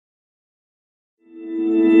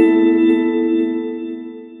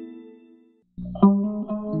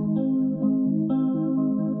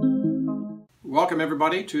Welcome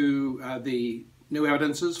everybody to the New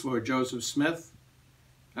Evidences for Joseph Smith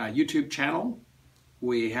YouTube channel.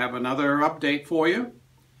 We have another update for you.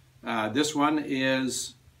 This one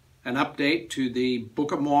is an update to the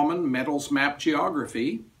Book of Mormon Metals Map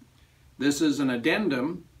Geography. This is an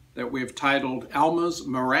addendum that we've titled Alma's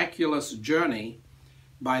Miraculous Journey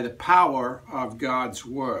by the Power of God's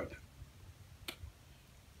Word.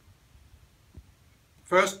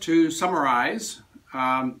 First, to summarize,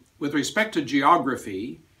 with respect to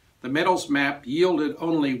geography, the metals map yielded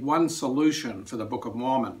only one solution for the Book of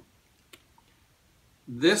Mormon.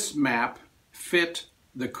 This map fit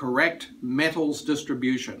the correct metals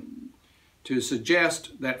distribution to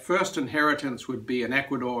suggest that first inheritance would be in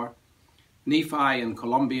Ecuador, Nephi in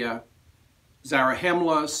Colombia,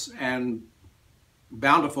 Zarahemla and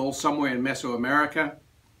Bountiful somewhere in Mesoamerica,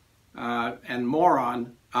 and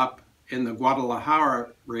Moron up in the Guadalajara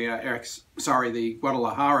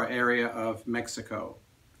area of Mexico.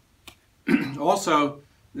 Also,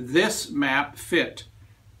 this map fit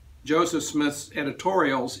Joseph Smith's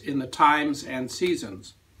editorials in the Times and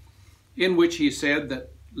Seasons, in which he said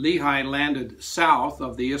that Lehi landed south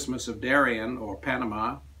of the Isthmus of Darien, or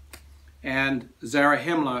Panama, and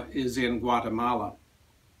Zarahemla is in Guatemala.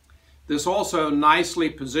 This also nicely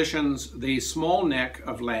positions the small neck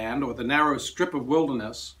of land, or the narrow strip of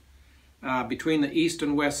wilderness, between the East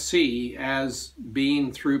and West Sea as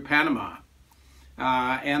being through Panama,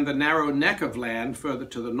 and the narrow neck of land further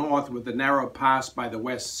to the north with the narrow pass by the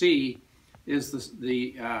West Sea is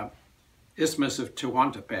the Isthmus of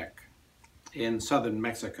Tehuantepec in southern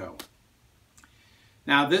Mexico.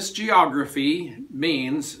 Now, this geography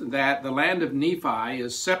means that the land of Nephi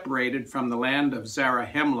is separated from the land of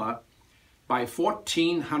Zarahemla by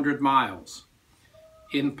 1,400 miles.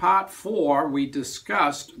 In Part 4, we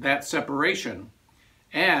discussed that separation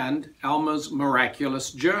and Alma's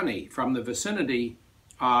miraculous journey from the vicinity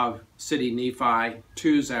of city Nephi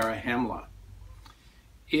to Zarahemla.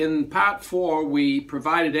 In Part 4, we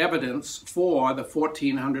provided evidence for the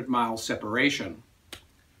 1,400-mile separation.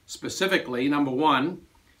 Specifically, number one,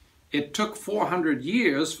 it took 400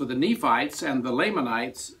 years for the Nephites and the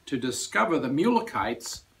Lamanites to discover the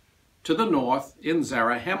Mulekites to the north in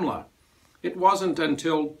Zarahemla. It wasn't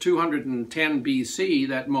until 210 BC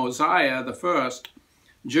that Mosiah I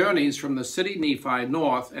journeys from the city Nephi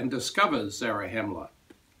north and discovers Zarahemla.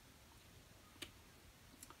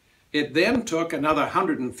 It then took another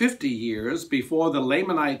 150 years before the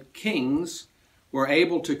Lamanite kings were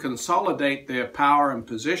able to consolidate their power and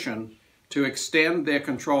position to extend their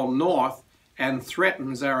control north and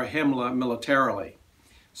threaten Zarahemla militarily.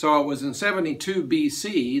 So it was in 72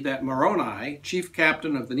 BC that Moroni, chief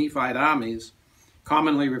captain of the Nephite armies,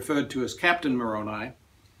 commonly referred to as Captain Moroni,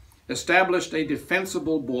 established a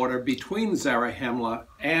defensible border between Zarahemla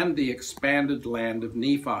and the expanded land of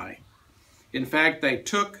Nephi. In fact, they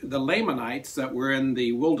took the Lamanites that were in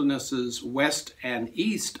the wildernesses west and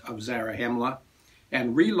east of Zarahemla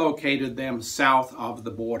and relocated them south of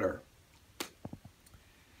the border.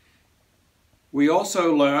 We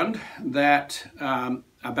also learned that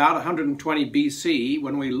about 120 BC,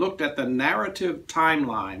 when we looked at the narrative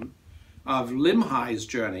timeline of Limhi's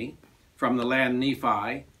journey from the land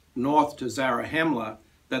Nephi north to Zarahemla,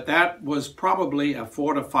 that was probably a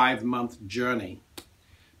 4 to 5 month journey.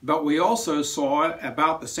 But we also saw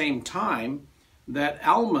about the same time that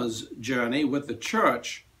Alma's journey with the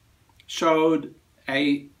church showed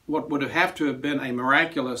what would have to have been a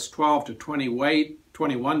miraculous 12 to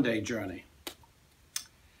 21 day journey.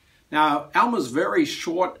 Now, Alma's very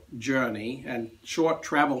short journey and short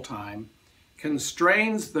travel time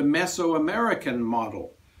constrains the Mesoamerican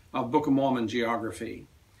model of Book of Mormon geography,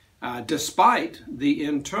 despite the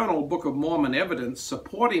internal Book of Mormon evidence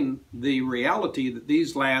supporting the reality that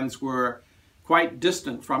these lands were quite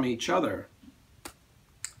distant from each other.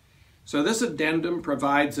 So this addendum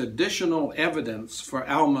provides additional evidence for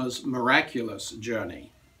Alma's miraculous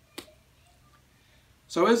journey.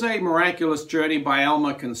 So is a miraculous journey by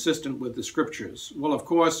Alma consistent with the scriptures? Well, of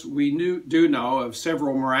course, we do know of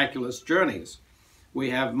several miraculous journeys. We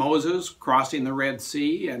have Moses crossing the Red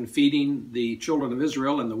Sea and feeding the children of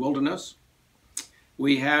Israel in the wilderness.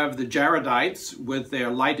 We have the Jaredites with their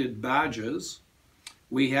lighted barges.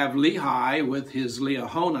 We have Lehi with his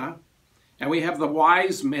Liahona. And we have the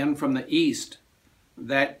wise men from the east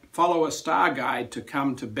that follow a star guide to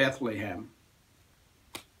come to Bethlehem.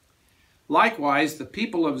 Likewise, the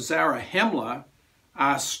people of Zarahemla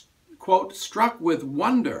are, quote, struck with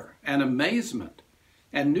wonder and amazement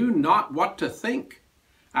and knew not what to think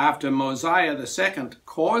after Mosiah II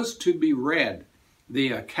caused to be read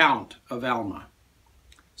the account of Alma.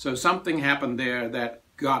 So something happened there that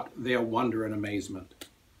got their wonder and amazement.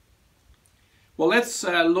 Well, let's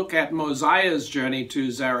look at Mosiah's journey to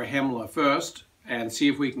Zarahemla first and see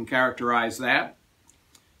if we can characterize that.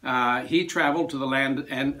 He traveled to the land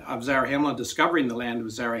of Zarahemla, discovering the land of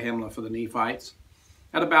Zarahemla for the Nephites,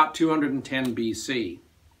 at about 210 BC.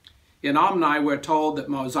 In Omni, we're told that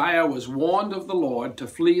Mosiah was warned of the Lord to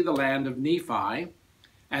flee the land of Nephi,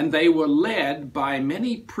 and they were led by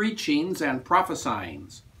many preachings and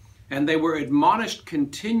prophesyings, and they were admonished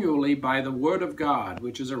continually by the word of God,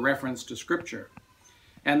 which is a reference to Scripture.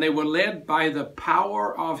 And they were led by the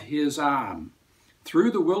power of his arm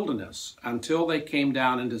through the wilderness until they came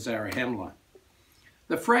down into Zarahemla.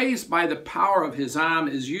 The phrase "by the power of his arm"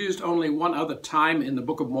 is used only one other time in the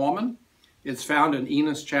Book of Mormon. It's found in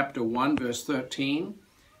Enos chapter 1, verse 13,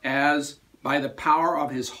 as "by the power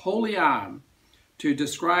of his holy arm," to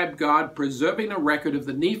describe God preserving a record of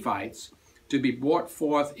the Nephites to be brought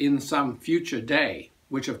forth in some future day,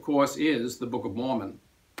 which of course is the Book of Mormon.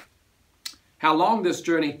 How long this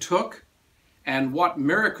journey took and what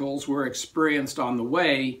miracles were experienced on the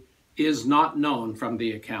way is not known from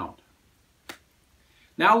the account.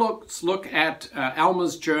 Now let's look at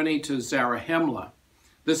Alma's journey to Zarahemla.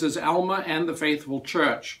 This is Alma and the faithful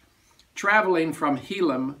church traveling from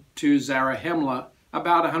Helam to Zarahemla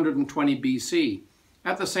about 120 BC,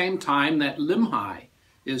 at the same time that Limhi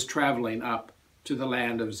is traveling up to the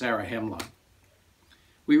land of Zarahemla.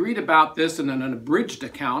 We read about this in an abridged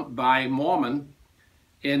account by Mormon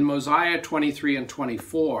in Mosiah 23 and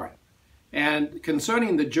 24. And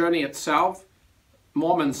concerning the journey itself,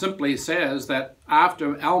 Mormon simply says that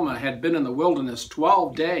after Alma had been in the wilderness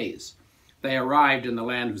 12 days, they arrived in the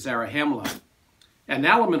land of Zarahemla. An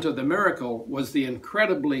element of the miracle was the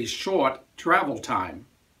incredibly short travel time.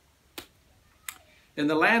 In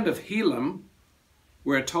the land of Helam,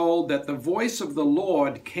 we're told that the voice of the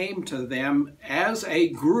Lord came to them as a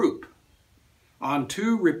group on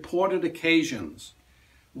two reported occasions.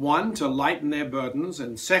 One, to lighten their burdens,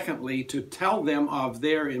 and secondly, to tell them of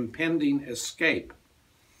their impending escape.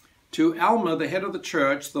 To Alma, the head of the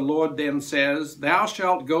church, the Lord then says, "Thou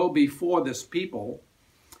shalt go before this people,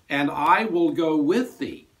 and I will go with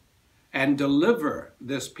thee and deliver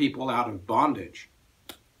this people out of bondage."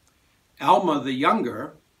 Alma the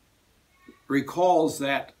younger recalls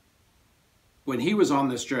that when he was on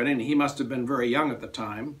this journey, and he must have been very young at the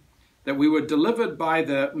time, that we were delivered by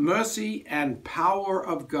the mercy and power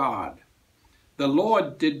of God. The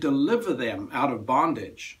Lord did deliver them out of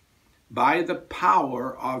bondage by the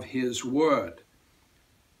power of his word.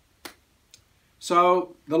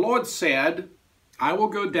 So the Lord said, "I will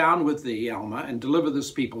go down with thee, Alma, and deliver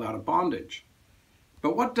this people out of bondage."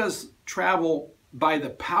 But what does travel by the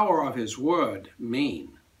power of his word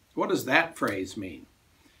mean? What does that phrase mean?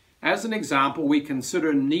 As an example, we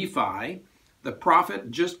consider Nephi, the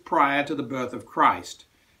prophet just prior to the birth of Christ,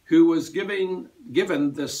 who was given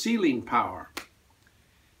the sealing power.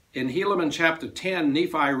 In Helaman chapter 10,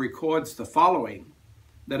 Nephi records the following,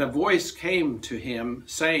 that a voice came to him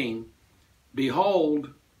saying,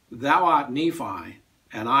 "Behold, thou art Nephi,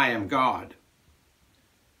 and I am God."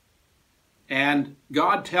 And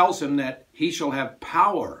God tells him that he shall have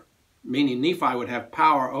power, meaning Nephi would have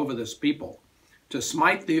power over this people, to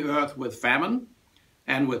smite the earth with famine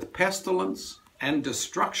and with pestilence and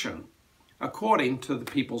destruction, according to the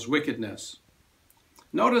people's wickedness.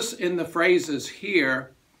 Notice in the phrases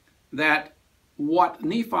here that what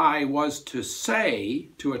Nephi was to say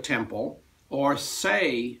to a temple, or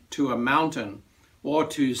say to a mountain, or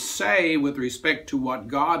to say with respect to what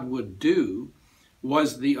God would do,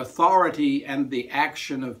 was the authority and the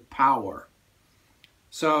action of power.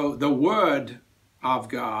 So the word of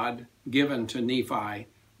God given to Nephi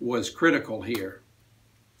was critical here.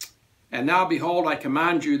 "And now, behold, I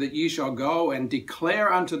command you that ye shall go and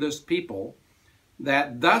declare unto this people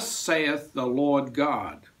that thus saith the Lord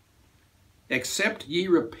God, except ye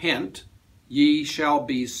repent, ye shall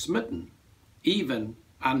be smitten, even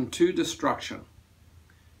unto destruction."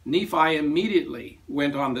 Nephi immediately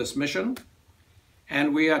went on this mission,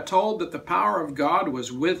 and we are told that the power of God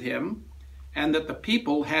was with him, and that the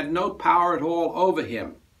people had no power at all over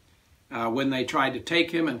him. When they tried to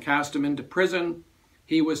take him and cast him into prison,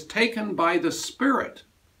 he was taken by the Spirit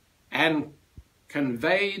and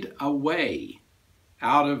conveyed away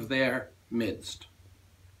out of their midst.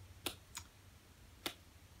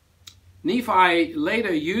 Nephi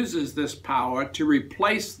later uses this power to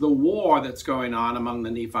replace the war that's going on among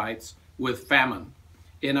the Nephites with famine,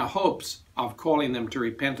 in a hopes of calling them to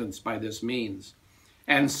repentance by this means.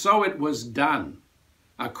 And so it was done,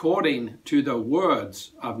 according to the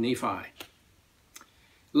words of Nephi.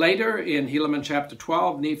 Later in Helaman chapter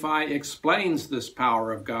 12, Nephi explains this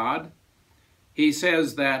power of God. He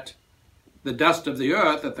says that the dust of the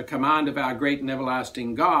earth at the command of our great and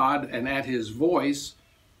everlasting God and at his voice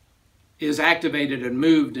is activated and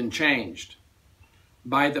moved and changed.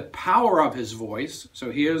 By the power of his voice, so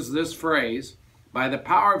here's this phrase, by the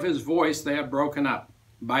power of his voice they are broken up.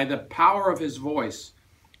 By the power of his voice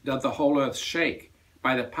doth the whole earth shake.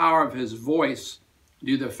 By the power of his voice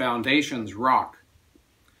do the foundations rock.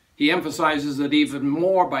 He emphasizes it even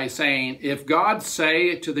more by saying, if God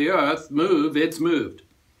say to the earth, move, it's moved.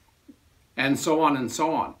 And so on and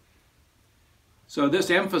so on. So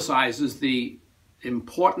this emphasizes the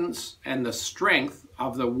importance and the strength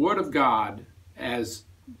of the Word of God as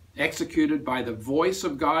executed by the voice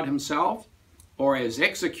of God himself or as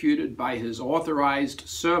executed by his authorized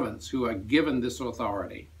servants who are given this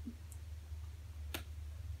authority.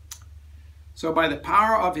 So by the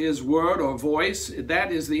power of his word or voice,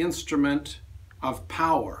 that is the instrument of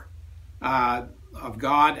power of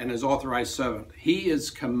God and his authorized servant. He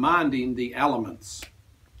is commanding the elements.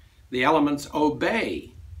 The elements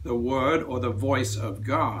obey the word or the voice of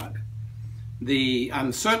God. The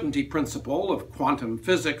uncertainty principle of quantum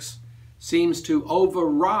physics seems to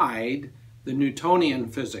override the Newtonian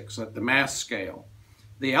physics at the mass scale.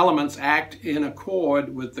 The elements act in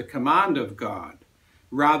accord with the command of God,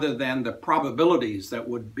 rather than the probabilities that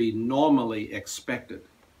would be normally expected.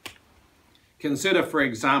 Consider, for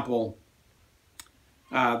example,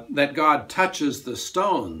 that God touches the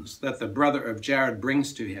stones that the brother of Jared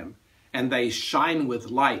brings to him, and they shine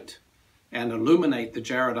with light and illuminate the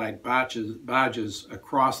Jaredite barges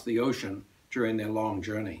across the ocean during their long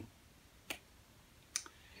journey.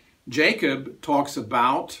 Jacob talks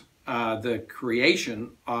about the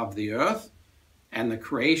creation of the earth and the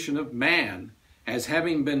creation of man as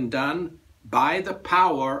having been done by the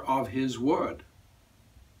power of his word.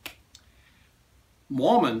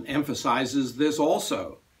 Mormon emphasizes this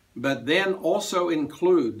also, but then also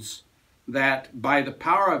includes that by the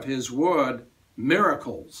power of his word,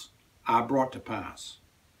 miracles are brought to pass.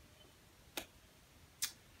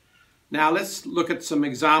 Now let's look at some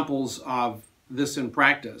examples of this in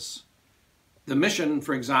practice. The mission,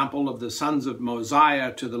 for example, of the sons of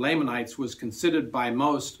Mosiah to the Lamanites was considered by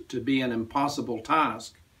most to be an impossible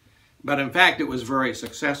task, but in fact it was very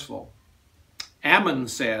successful. Ammon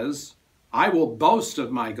says, I will boast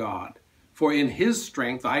of my God, for in his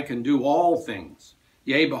strength I can do all things.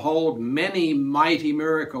 Yea, behold, many mighty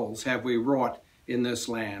miracles have we wrought in this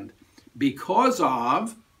land, because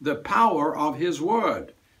of the power of his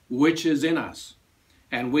word, which is in us.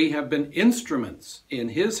 And we have been instruments in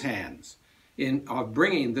his hands of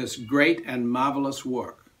bringing this great and marvelous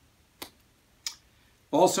work.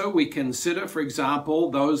 Also, we consider, for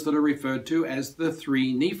example, those that are referred to as the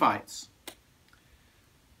three Nephites.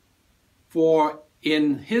 For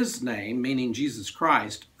in his name, meaning Jesus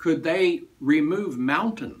Christ, could they remove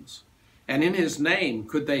mountains, and in his name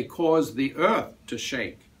could they cause the earth to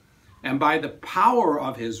shake. And by the power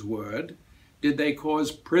of his word did they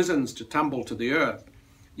cause prisons to tumble to the earth.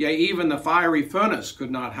 Yea, even the fiery furnace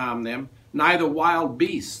could not harm them, neither wild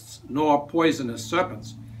beasts nor poisonous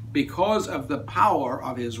serpents, because of the power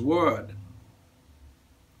of his word.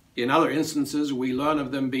 In other instances, we learn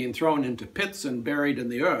of them being thrown into pits and buried in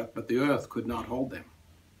the earth, but the earth could not hold them.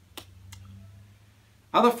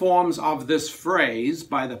 Other forms of this phrase,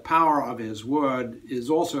 by the power of his word, is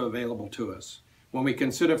also available to us. When we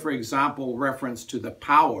consider, for example, reference to the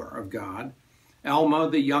power of God, Alma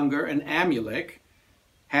the younger and Amulek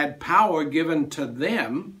had power given to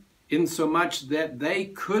them insomuch that they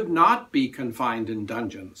could not be confined in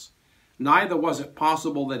dungeons. Neither was it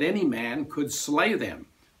possible that any man could slay them,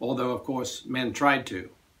 although, of course, men tried to.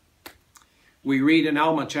 We read in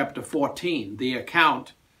Alma chapter 14 the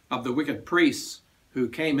account of the wicked priests who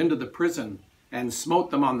came into the prison and smote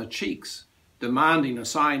them on the cheeks, demanding a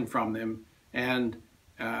sign from them, and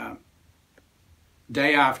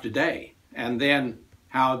day after day. And then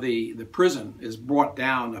how the prison is brought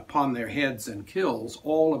down upon their heads and kills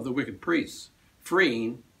all of the wicked priests,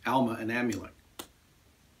 freeing Alma and Amulek.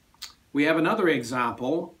 We have another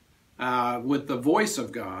example with the voice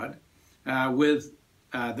of God, with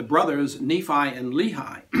the brothers Nephi and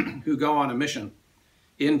Lehi, who go on a mission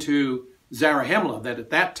into Zarahemla that at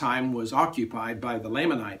that time was occupied by the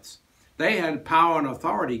Lamanites. They had power and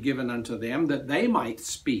authority given unto them that they might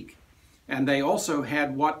speak, and they also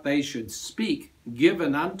had what they should speak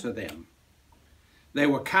given unto them. They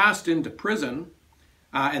were cast into prison,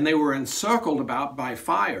 and they were encircled about by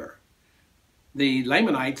fire. The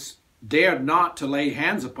Lamanites dared not to lay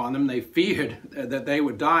hands upon them. They feared that they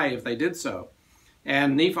would die if they did so.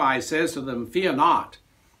 And Nephi says to them, fear not,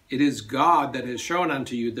 It is God that has shown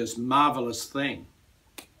unto you this marvelous thing.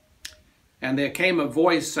 And there came a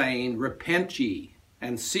voice saying, Repent ye,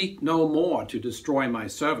 and seek no more to destroy my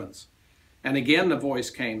servants. And again the voice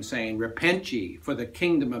came saying, Repent ye, for the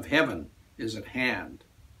kingdom of heaven is at hand.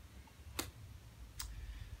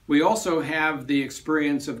 We also have the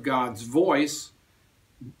experience of God's voice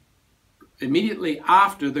immediately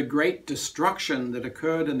after the great destruction that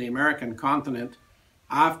occurred in the American continent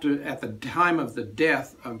at the time of the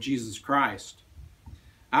death of Jesus Christ.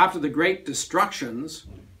 After the great destructions,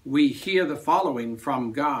 we hear the following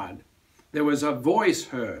from God. There was a voice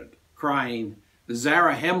heard crying,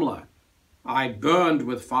 Zarahemla, I burned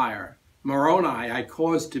with fire. Moroni, I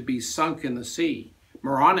caused to be sunk in the sea.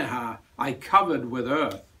 Moronihah, I covered with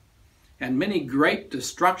earth. And many great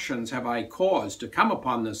destructions have I caused to come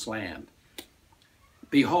upon this land.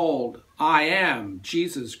 Behold, I am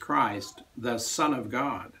Jesus Christ, the Son of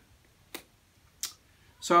God.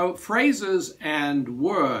 So phrases and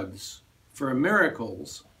words for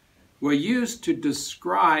miracles were used to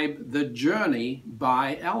describe the journey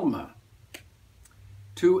by Alma.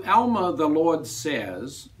 To Alma the Lord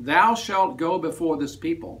says, Thou shalt go before this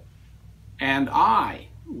people, and I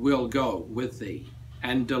will go with thee,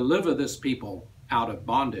 and deliver this people out of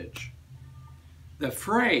bondage. The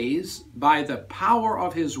phrase, by the power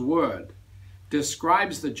of his word,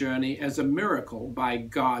 describes the journey as a miracle by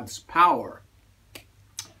God's power.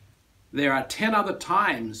 There are 10 other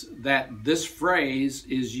times that this phrase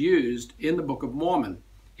is used in the Book of Mormon,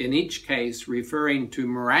 in each case referring to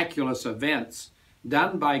miraculous events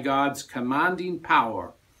done by God's commanding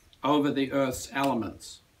power over the earth's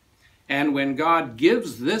elements. And when God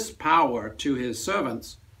gives this power to his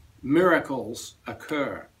servants, miracles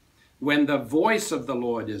occur. When the voice of the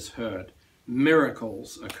Lord is heard,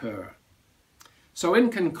 miracles occur. So in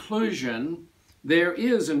conclusion, there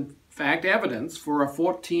is in fact evidence for a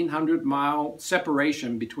 1,400-mile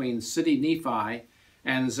separation between City Nephi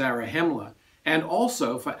and Zarahemla, and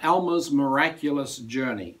also for Alma's miraculous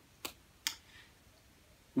journey.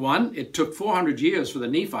 One, it took 400 years for the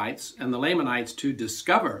Nephites and the Lamanites to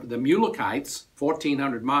discover the Mulekites,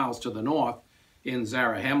 1,400 miles to the north, in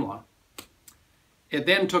Zarahemla. It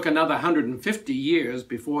then took another 150 years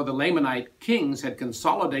before the Lamanite kings had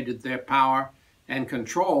consolidated their power and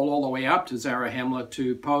control all the way up to Zarahemla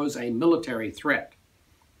to pose a military threat.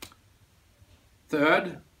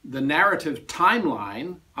 Third, the narrative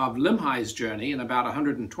timeline of Limhi's journey in about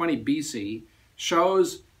 120 BC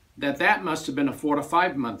shows that that must have been a 4 to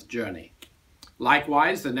 5 month journey.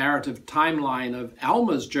 Likewise, the narrative timeline of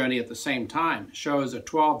Alma's journey at the same time shows a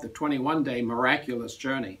 12 to 21 day miraculous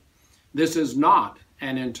journey. This is not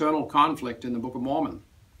an internal conflict in the Book of Mormon.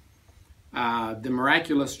 The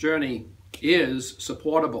miraculous journey is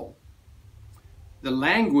supportable. The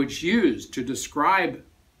language used to describe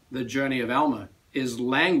the journey of Alma is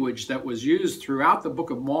language that was used throughout the Book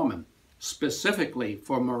of Mormon, specifically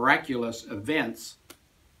for miraculous events.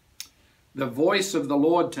 The voice of the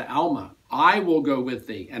Lord to Alma, I will go with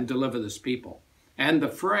thee and deliver this people. And the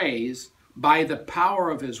phrase, by the power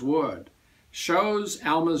of his word, shows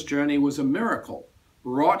Alma's journey was a miracle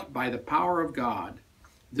wrought by the power of God.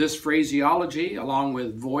 This phraseology, along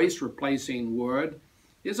with voice replacing word,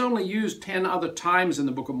 is only used 10 other times in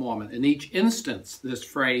the Book of Mormon. In each instance, this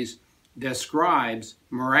phrase describes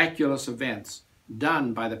miraculous events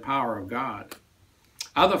done by the power of God.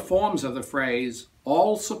 Other forms of the phrase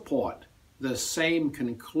all support the same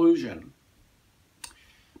conclusion.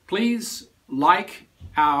 Please like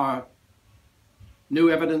our New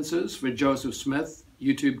Evidences for Joseph Smith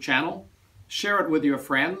YouTube channel. Share it with your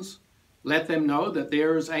friends. Let them know that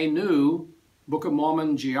there's a new Book of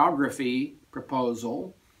Mormon geography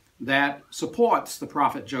proposal that supports the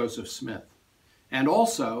prophet Joseph Smith, and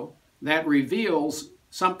also that reveals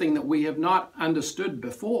something that we have not understood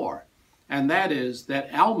before, and that is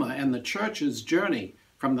that Alma and the church's journey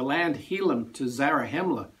from the land Helam to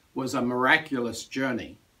Zarahemla was a miraculous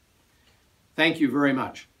journey. Thank you very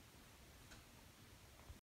much.